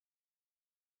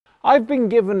I've been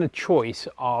given a choice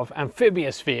of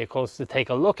amphibious vehicles to take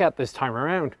a look at this time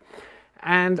around,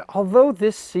 and although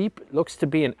this seat looks to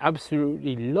be in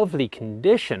absolutely lovely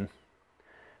condition,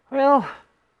 well,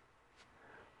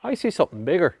 I see something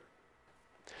bigger.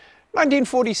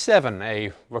 1947,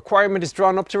 a requirement is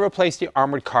drawn up to replace the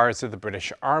armoured cars of the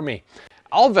British Army.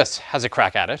 Alvis has a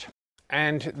crack at it,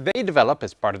 and they develop,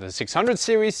 as part of the 600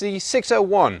 series, the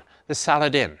 601, the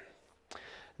Saladin.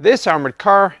 This armoured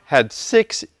car had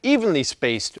 6 evenly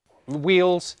spaced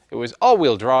wheels, it was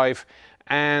all-wheel drive,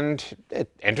 and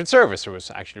it entered service. It was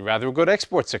actually rather a good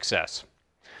export success.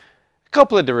 A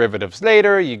couple of derivatives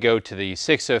later, you go to the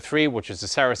 603, which is the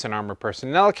Saracen Armoured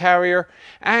Personnel Carrier,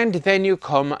 and then you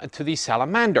come to the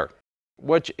Salamander,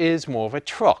 which is more of a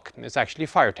truck. It's actually a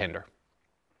fire tender.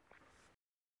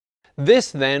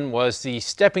 This then was the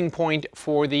stepping point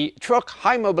for the truck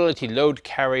high mobility load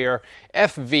carrier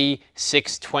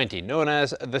FV622, known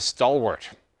as the Stalwart.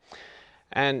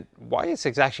 And why it's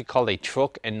actually called a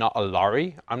truck and not a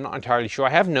lorry, I'm not entirely sure.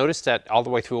 I have noticed that all the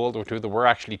way through World War II there were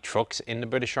actually trucks in the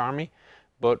British Army,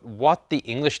 but what the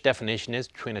English definition is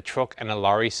between a truck and a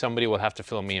lorry, somebody will have to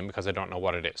fill me in because I don't know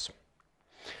what it is.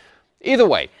 Either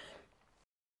way,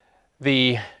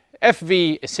 the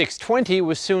FV620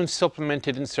 was soon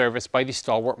supplemented in service by the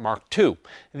Stalwart Mark II,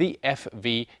 the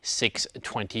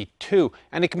FV622,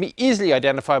 and it can be easily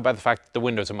identified by the fact that the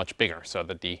windows are much bigger so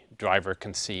that the driver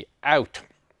can see out.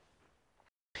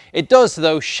 It does,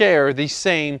 though, share the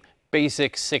same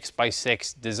basic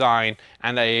 6x6 design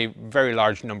and a very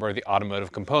large number of the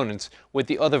automotive components with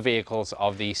the other vehicles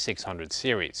of the 600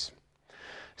 series.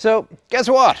 So, guess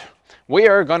what? We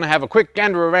are going to have a quick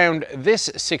gander around this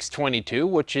 622,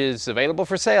 which is available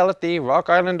for sale at the Rock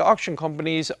Island Auction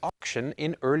Company's auction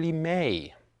in early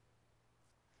May.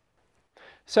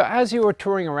 So as you are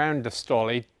touring around the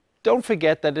Stolly, don't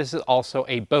forget that this is also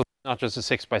a boat, not just a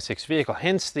 6x6 vehicle,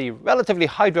 hence the relatively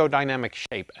hydrodynamic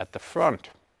shape at the front.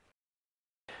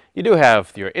 You do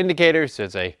have your indicators,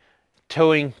 there's a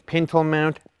towing pintle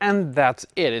mount, and that's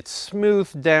it. It's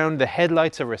smoothed down, the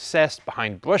headlights are recessed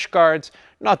behind brush guards,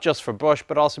 not just for brush,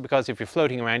 but also because if you're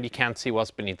floating around you can't see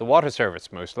what's beneath the water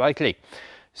surface, most likely.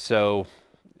 So,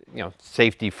 you know,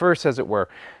 safety first, as it were.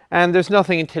 And there's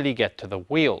nothing until you get to the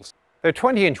wheels. They're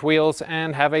 20-inch wheels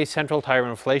and have a central tire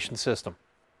inflation system.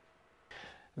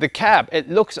 The cab, it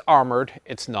looks armoured,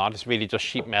 it's not, it's really just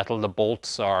sheet metal. The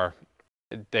bolts are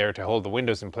there to hold the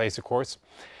windows in place, of course.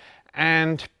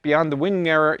 And beyond the wing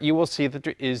mirror, you will see that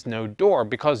there is no door,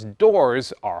 because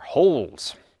doors are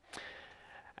holes.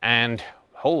 And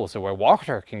holes are where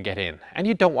water can get in, and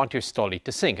you don't want your Stolly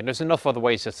to sink. And there's enough other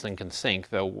ways this thing can sink,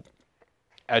 though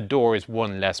a door is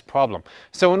one less problem.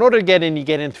 So in order to get in, you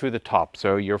get in through the top.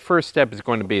 So your first step is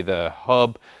going to be the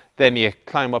hub, then you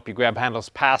climb up, you grab handles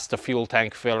past the fuel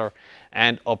tank filler,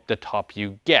 and up the top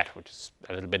you get, which is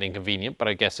a little bit inconvenient, but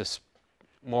I guess it's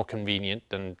more convenient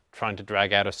than trying to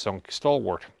drag out a sunk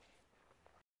Stalwart.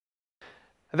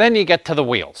 Then you get to the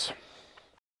wheels.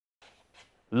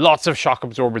 Lots of shock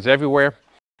absorbers everywhere,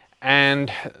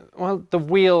 and well, the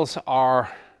wheels are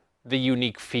the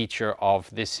unique feature of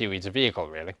this series of vehicle,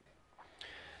 really.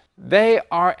 They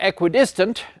are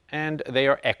equidistant and they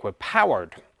are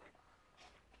equipowered.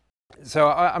 So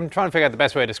I'm trying to figure out the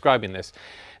best way of describing this.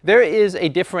 There is a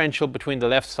differential between the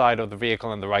left side of the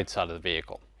vehicle and the right side of the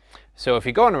vehicle. So if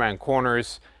you're going around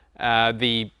corners,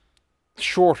 the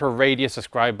shorter radius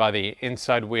described by the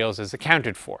inside wheels is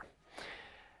accounted for.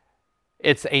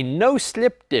 It's a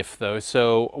no-slip diff though,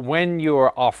 so when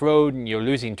you're off-road and you're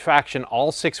losing traction,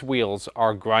 all 6 wheels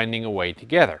are grinding away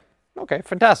together. Okay,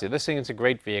 fantastic. This thing is a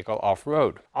great vehicle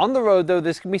off-road. On the road though,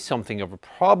 this can be something of a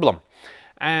problem.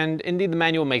 And indeed the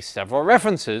manual makes several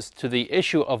references to the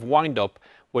issue of wind-up,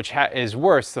 which is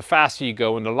worse the faster you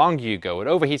go and the longer you go. It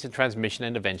overheats the transmission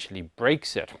and eventually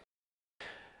breaks it.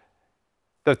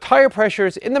 The tire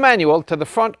pressures in the manual to the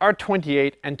front are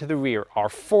 28 and to the rear are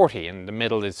 40, and the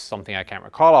middle is something I can't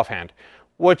recall offhand,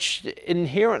 which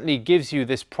inherently gives you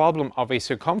this problem of a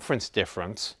circumference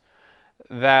difference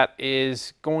that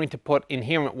is going to put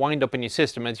inherent wind-up in your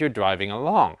system as you're driving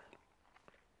along.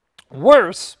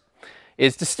 Worse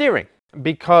is the steering,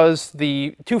 because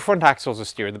the 2 front axles are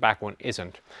steered, the back one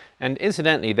isn't. And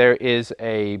incidentally, there is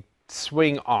a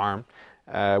swing arm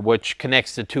which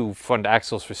connects the 2 front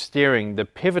axles for steering. The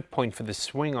pivot point for the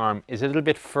swing arm is a little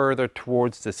bit further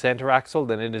towards the center axle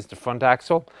than it is the front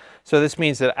axle. So this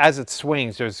means that as it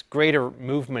swings, there's greater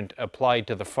movement applied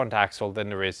to the front axle than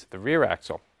there is to the rear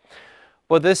axle.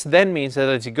 But this then means that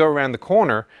as you go around the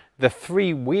corner, the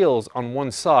 3 wheels on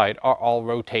one side are all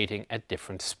rotating at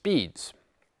different speeds.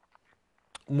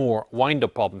 More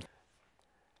wind-up problems.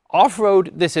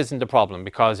 Off-road, this isn't a problem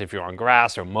because if you're on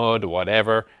grass or mud or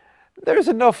whatever, there's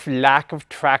enough lack of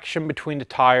traction between the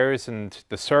tires and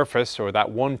the surface, or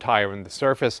that one tire and the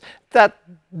surface, that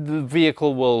the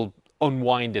vehicle will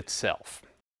unwind itself.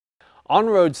 On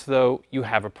roads though, you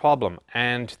have a problem,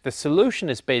 and the solution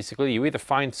is basically you either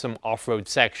find some off-road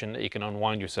section that you can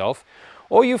unwind yourself,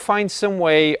 or you find some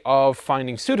way of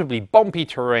finding suitably bumpy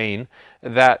terrain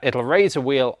that it'll raise a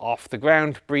wheel off the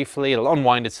ground briefly, it'll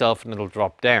unwind itself and it'll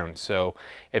drop down. So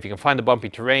if you can find the bumpy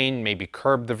terrain, maybe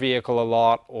curb the vehicle a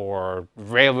lot or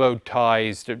railroad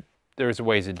ties, there's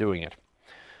ways of doing it.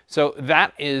 So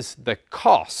that is the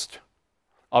cost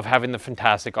of having the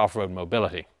fantastic off-road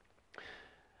mobility.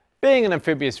 Being an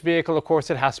amphibious vehicle, of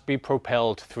course, it has to be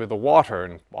propelled through the water,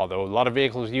 and although a lot of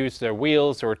vehicles use their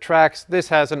wheels or tracks, this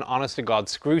has an honest-to-God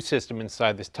screw system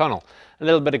inside this tunnel. A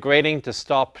little bit of grating to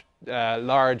stop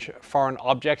large foreign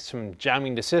objects from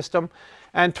jamming the system,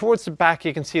 and towards the back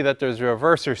you can see that there's a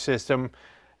reverser system.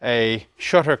 A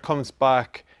shutter comes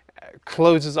back,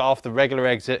 closes off the regular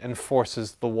exit and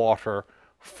forces the water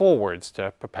forwards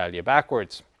to propel you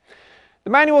backwards. The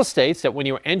manual states that when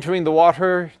you're entering the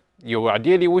water, you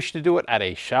ideally wish to do it at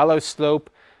a shallow slope,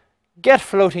 get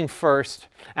floating first,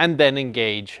 and then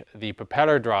engage the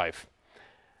propeller drive.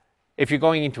 If you're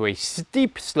going into a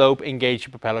steep slope, engage the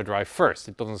propeller drive first.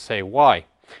 It doesn't say why.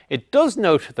 It does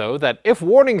note, though, that if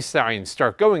warning signs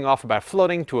start going off about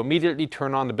flooding, to immediately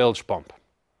turn on the bilge pump,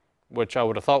 which I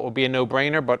would have thought would be a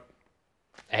no-brainer, but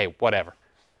hey, whatever.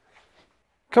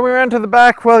 Coming around to the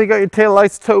back, well, you got your tail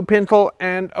lights, tow pintle,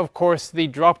 and of course the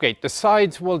drop gate. The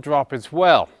sides will drop as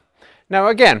well. Now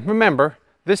again, remember,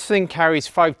 this thing carries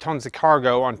 5 tons of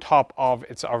cargo on top of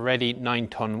its already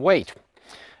 9-ton weight,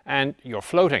 and you're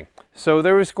floating. So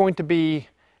there is going to be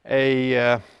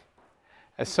a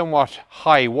somewhat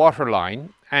high water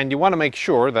line, and you want to make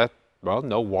sure that, well,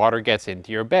 no water gets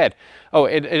into your bed. Oh,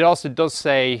 it also does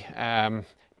say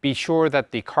be sure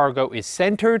that the cargo is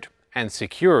centered and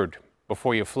secured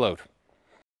before you float.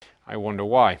 I wonder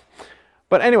why.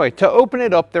 But anyway, to open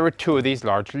it up, there are 2 of these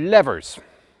large levers.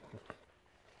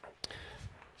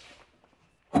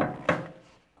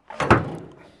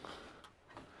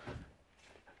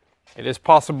 It is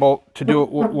possible to do it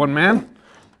with one man.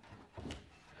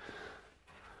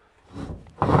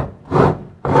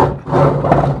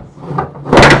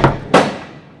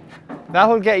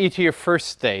 That'll get you to your first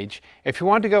stage. If you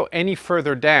want to go any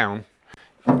further down,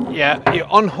 yeah, you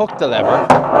unhook the lever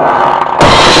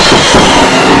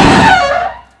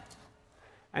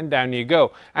and down you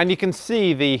go. And you can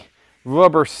see the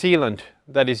rubber sealant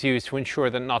that is used to ensure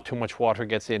that not too much water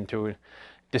gets in to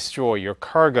destroy your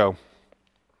cargo.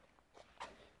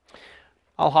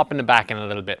 I'll hop in the back in a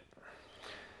little bit.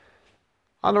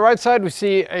 On the right side we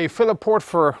see a filler port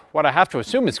for what I have to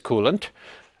assume is coolant,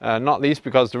 not least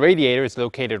because the radiator is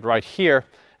located right here,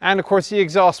 and of course the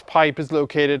exhaust pipe is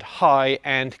located high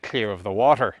and clear of the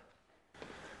water.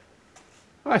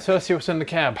 Alright, so let's see what's in the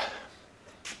cab.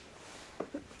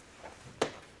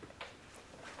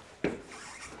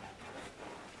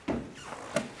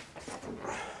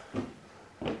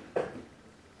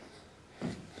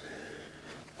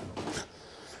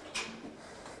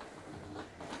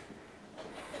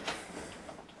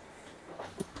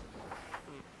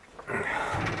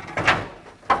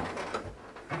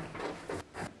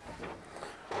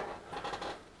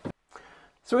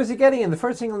 So as you're getting in, the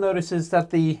first thing you'll notice is that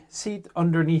the seat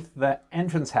underneath the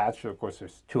entrance hatch, of course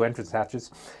there's 2 entrance hatches,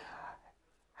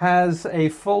 has a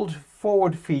fold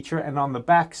forward feature, and on the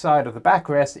back side of the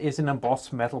backrest is an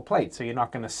embossed metal plate, so you're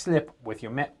not going to slip with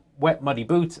your wet muddy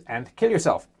boots and kill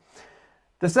yourself.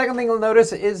 The second thing you'll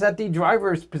notice is that the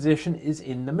driver's position is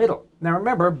in the middle. Now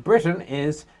remember, Britain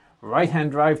is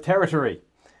right-hand drive territory.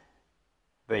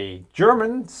 The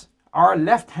Germans are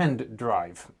left-hand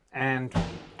drive. And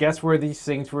guess where these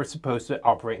things were supposed to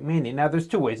operate mainly? Now there's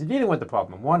 2 ways of dealing with the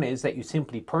problem. One is that you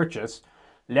simply purchase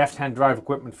left-hand drive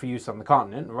equipment for use on the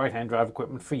continent, and right-hand drive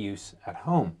equipment for use at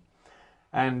home.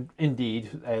 And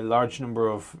indeed, a large number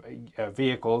of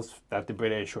vehicles that the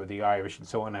British or the Irish and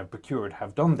so on have procured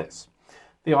have done this.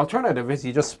 The alternative is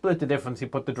you just split the difference, you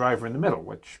put the driver in the middle,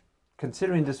 which,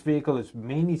 considering this vehicle is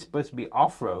mainly supposed to be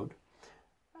off-road,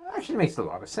 actually makes a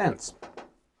lot of sense.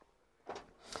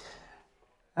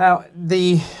 Now,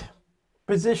 the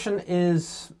position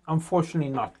is unfortunately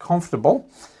not comfortable.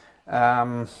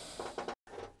 As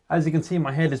you can see,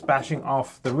 my head is bashing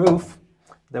off the roof.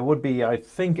 There would be, I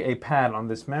think, a pad on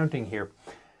this mounting here.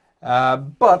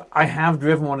 But I have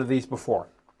driven one of these before.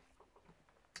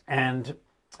 And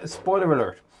spoiler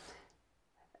alert,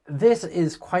 This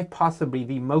is quite possibly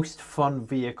the most fun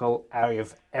vehicle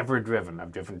I've ever driven.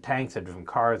 I've driven tanks, I've driven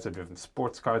cars, I've driven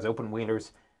sports cars, open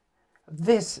wheelers.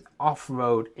 This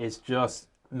off-road is just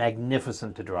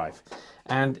magnificent to drive.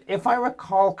 And if I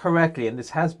recall correctly, and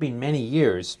this has been many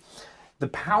years, the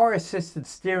power-assisted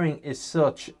steering is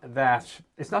such that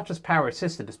it's not just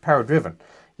power-assisted, it's power-driven.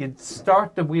 You'd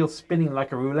start the wheel spinning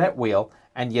like a roulette wheel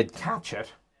and you'd catch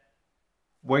it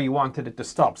where you wanted it to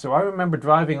stop. So I remember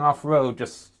driving off-road,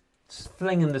 just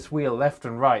flinging this wheel left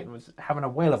and right, and was having a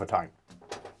whale of a time.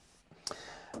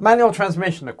 Manual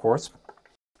transmission, of course.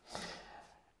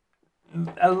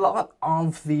 A lot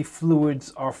of the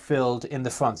fluids are filled in the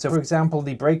front. So for example,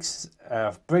 the brake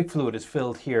fluid is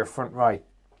filled here, front right.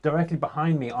 Directly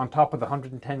behind me, on top of the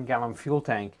 110-gallon fuel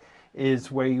tank, is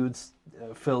where you would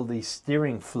fill the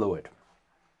steering fluid.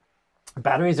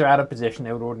 Batteries are out of position.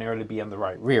 They would ordinarily be on the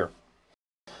right rear.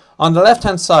 On the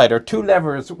left-hand side are two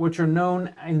levers which are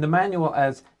known in the manual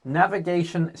as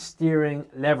navigation steering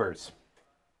levers,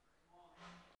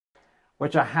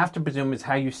 which I have to presume is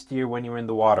how you steer when you're in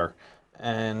the water.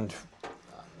 And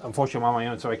unfortunately I'm on my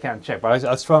own, so I can't check, but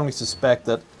I strongly suspect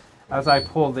that as I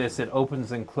pull this, it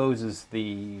opens and closes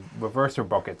the reverser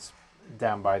buckets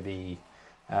down by the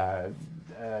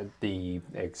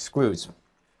screws.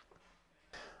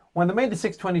 When they made the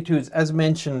 622s, as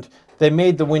mentioned, they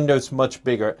made the windows much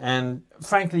bigger, and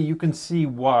frankly you can see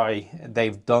why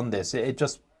they've done this. It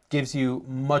just gives you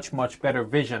much better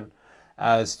vision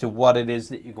as to what it is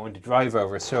that you're going to drive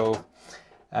over. So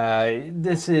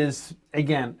this is,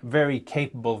 again, very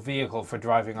capable vehicle for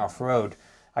driving off-road.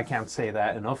 I can't say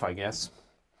that enough, I guess.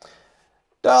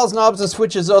 Dials, knobs and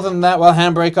switches. Other than that, well,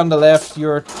 handbrake on the left,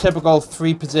 your typical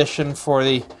 3-position for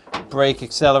the brake,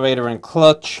 accelerator and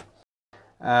clutch.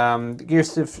 Gear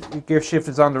shift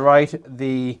is on the right.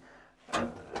 The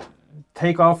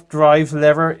takeoff drive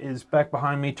lever is back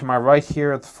behind me to my right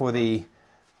here for the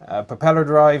propeller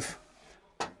drive.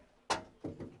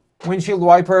 Windshield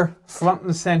wiper, front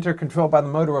and center, controlled by the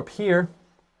motor up here.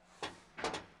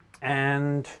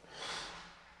 And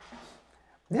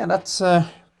yeah, that's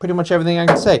pretty much everything I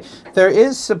can say. There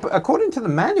is, according to the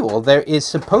manual, there is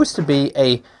supposed to be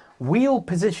a wheel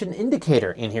position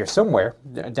indicator in here somewhere,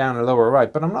 down the lower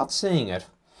right, but I'm not seeing it.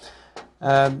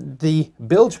 The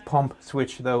bilge pump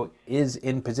switch, though, is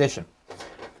in position.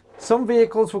 Some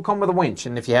vehicles will come with a winch,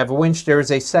 and if you have a winch, there is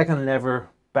a second lever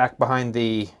back behind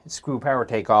the screw power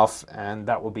takeoff, and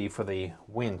that will be for the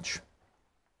winch.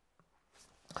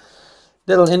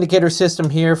 Little indicator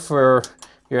system here for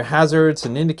your hazards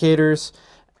and indicators.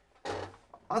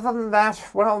 Other than that,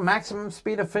 well, maximum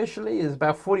speed officially is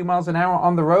about 40 miles an hour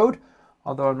on the road,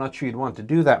 although I'm not sure you'd want to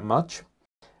do that much.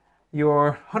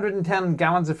 Your 110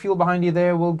 gallons of fuel behind you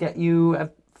there will get you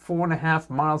at 4.5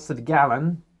 miles to the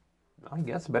gallon. I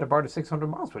guess a better part of 600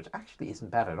 miles, which actually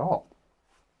isn't bad at all.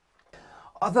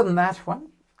 Other than that, well,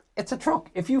 it's a truck.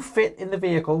 If you fit in the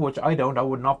vehicle, which I don't, I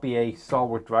would not be a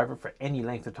Stalwart driver for any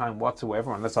length of time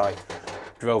whatsoever, unless I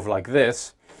drove like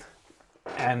this.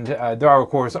 And there are, of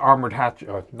course, armored hatches,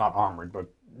 not armored, but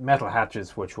metal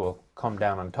hatches, which will come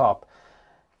down on top,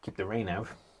 keep the rain out.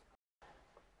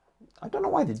 I don't know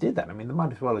why they did that. I mean, they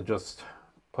might as well have just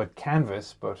put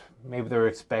canvas, but maybe they're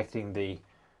expecting the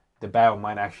bow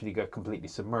might actually get completely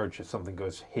submerged if something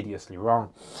goes hideously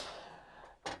wrong.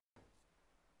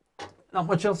 Not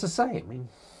much else to say. I mean,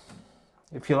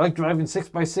 if you like driving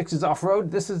 6x6s off-road,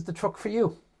 this is the truck for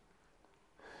you.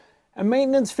 A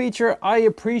maintenance feature I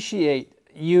appreciate.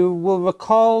 You will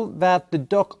recall that the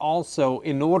duct also,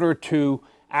 in order to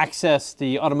access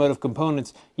the automotive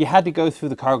components, you had to go through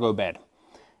the cargo bed.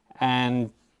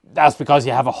 And that's because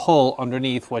you have a hull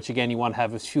underneath, which again you want to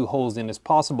have as few holes in as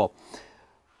possible.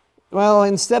 Well,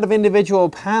 instead of individual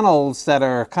panels that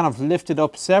are kind of lifted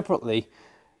up separately,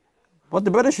 what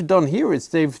the British have done here is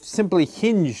they've simply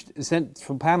hinged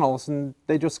central panels and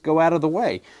they just go out of the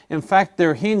way. In fact,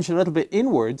 they're hinged a little bit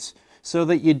inwards so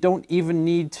that you don't even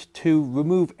need to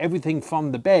remove everything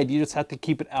from the bed. You just have to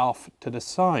keep it off to the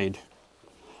side.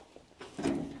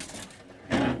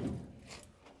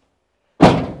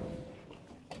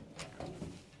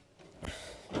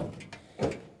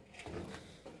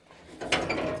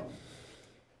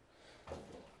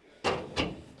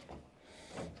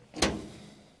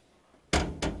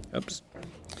 Oops.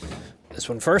 This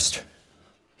one first.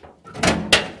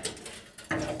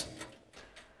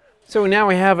 So now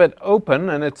we have it open,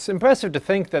 and it's impressive to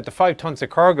think that the 5 tons of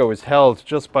cargo is held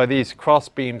just by these cross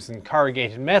beams and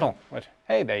corrugated metal. But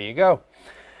hey, there you go.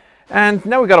 And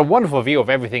now we've got a wonderful view of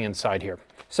everything inside here.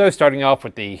 So starting off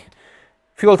with the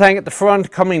fuel tank at the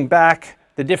front, coming back,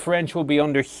 The differential will be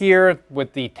under here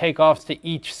with the takeoffs to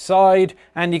each side,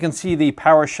 and you can see the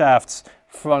power shafts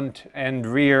front and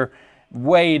rear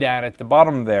way down at the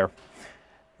bottom there.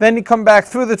 Then you come back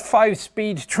through the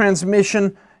 5-speed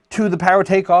transmission to the power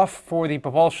takeoff for the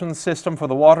propulsion system for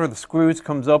the water. The screws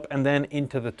comes up and then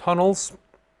into the tunnels.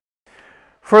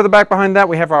 Further back behind that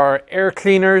we have our air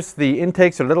cleaners. The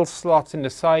intakes are little slots in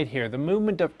the side here. The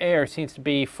movement of air seems to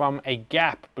be from a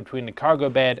gap between the cargo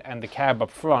bed and the cab up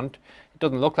front. It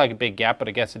doesn't look like a big gap, but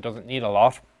I guess it doesn't need a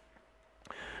lot.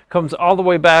 Comes all the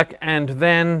way back, and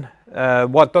then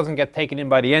what doesn't get taken in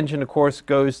by the engine, of course,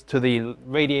 goes to the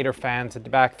radiator fans at the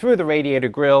back, through the radiator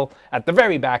grille at the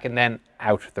very back, and then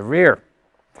out the rear.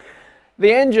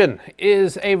 The engine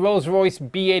is a Rolls-Royce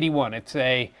B81. It's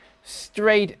a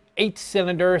straight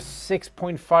 8-cylinder,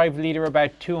 6.5 litre,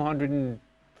 about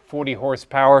 240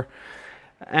 horsepower.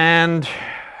 And,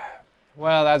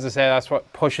 well, as I say, that's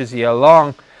what pushes you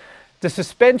along. The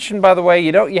suspension, by the way,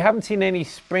 you haven't seen any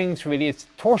springs really. It's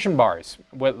torsion bars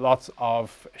with lots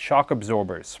of shock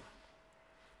absorbers.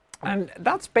 And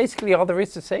that's basically all there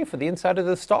is to say for the inside of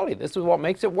the Stolly. This is what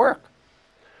makes it work.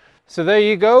 So there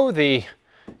you go, the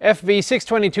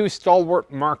FV622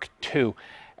 Stalwart Mark II.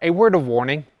 A word of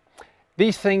warning,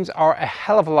 these things are a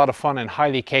hell of a lot of fun and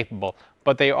highly capable,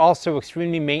 but they are also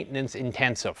extremely maintenance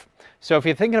intensive. So if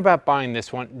you're thinking about buying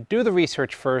this one, do the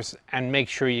research first and make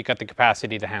sure you got the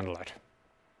capacity to handle it.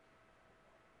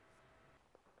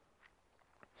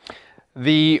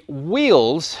 The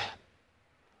wheels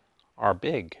are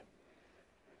big.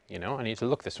 You know, I need to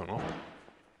look this one up.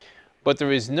 But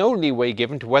there is no leeway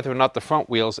given to whether or not the front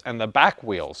wheels and the back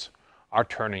wheels are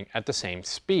turning at the same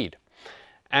speed.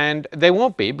 And they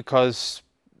won't be because,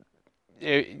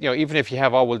 you know, even if you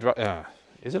have all-wheel drive,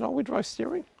 is it all-wheel drive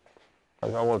steering?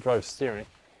 All-wheel drive steering.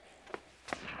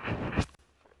 I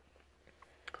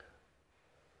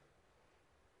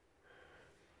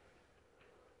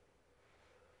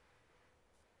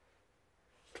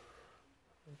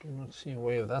do not see a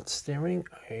way of that steering.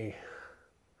 I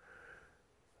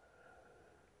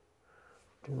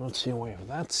do not see a way of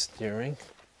that steering.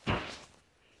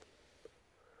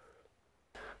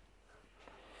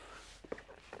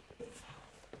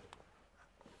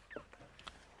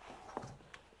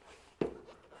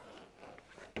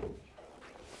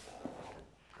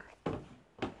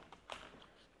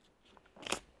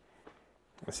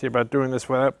 Let's see about doing this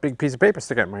without a big piece of paper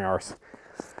sticking out my arse.